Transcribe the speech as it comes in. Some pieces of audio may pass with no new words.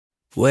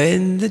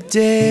When the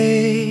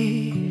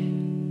day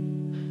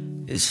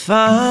is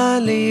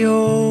finally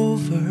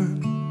over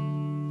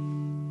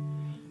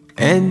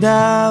and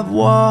I've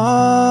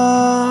walked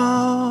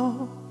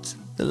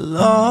the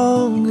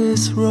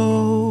longest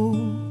road,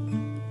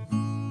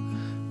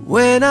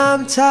 when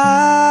I'm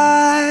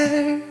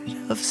tired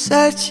of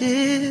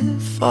searching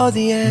for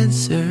the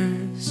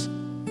answers,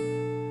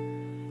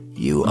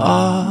 you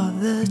are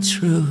the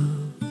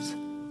truth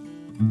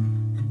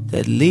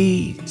that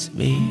leads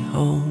me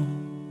home.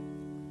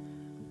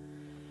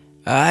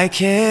 I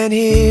can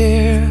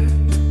hear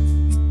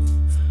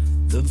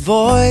the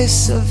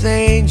voice of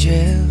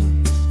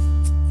angels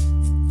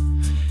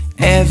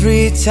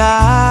every time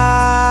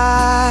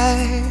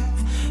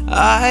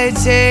I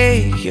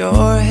take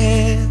your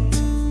hand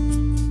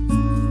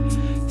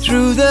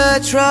through the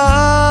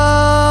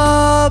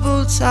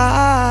troubled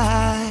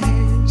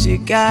times. You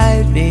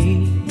guide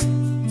me,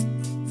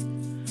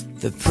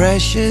 the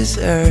precious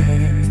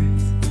earth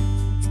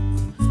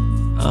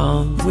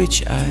on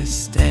which I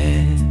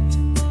stand.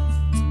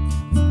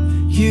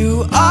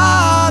 You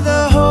are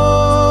the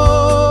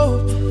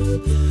hope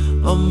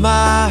on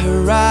my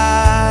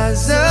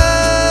horizon.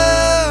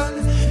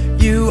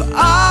 You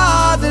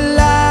are the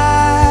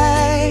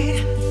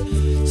light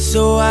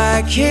so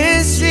I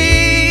can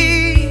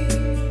see.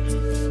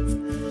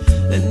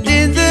 And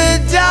in the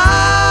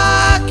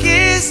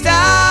darkest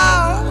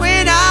hour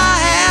when I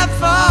have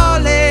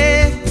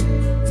fallen,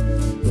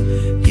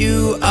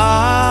 you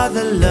are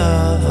the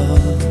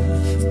love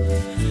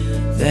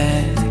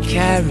that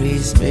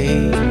carries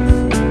me.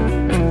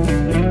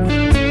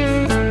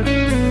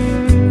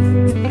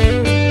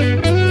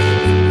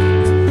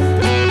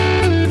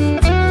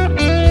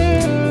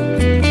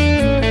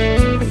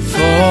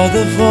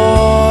 The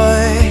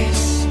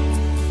voice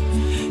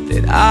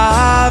that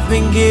I've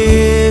been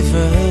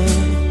given,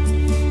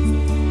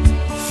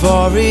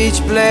 for each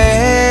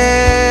blessing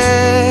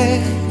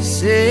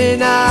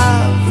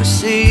I've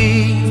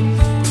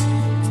received,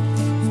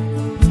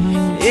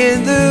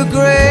 in the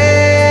grace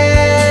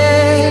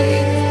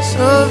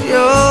of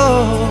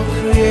your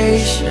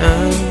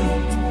creation,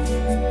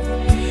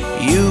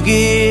 you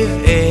give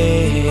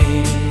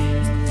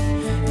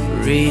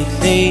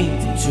everything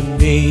to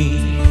me.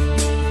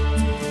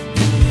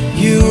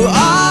 You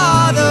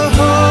are the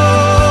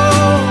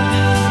hope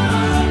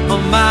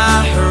on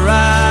my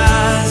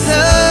horizon.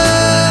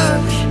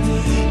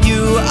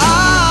 You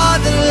are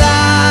the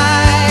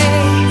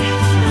light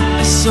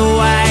so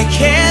I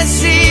can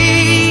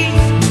see.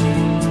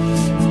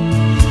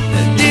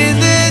 And in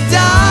the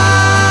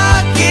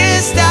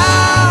darkest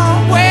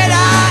hour when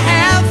I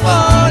have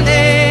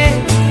fallen,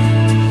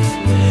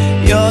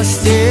 you're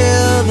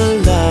still the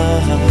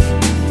love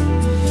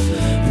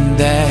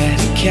that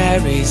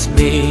carries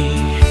me.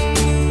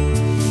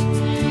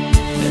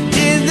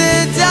 In the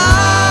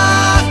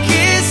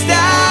darkest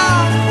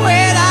hour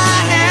when I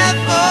have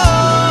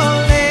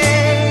fallen,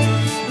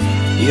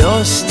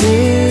 you're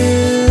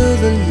still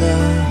the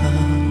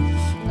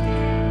love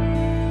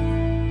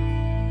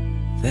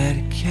that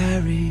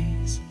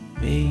carries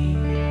me.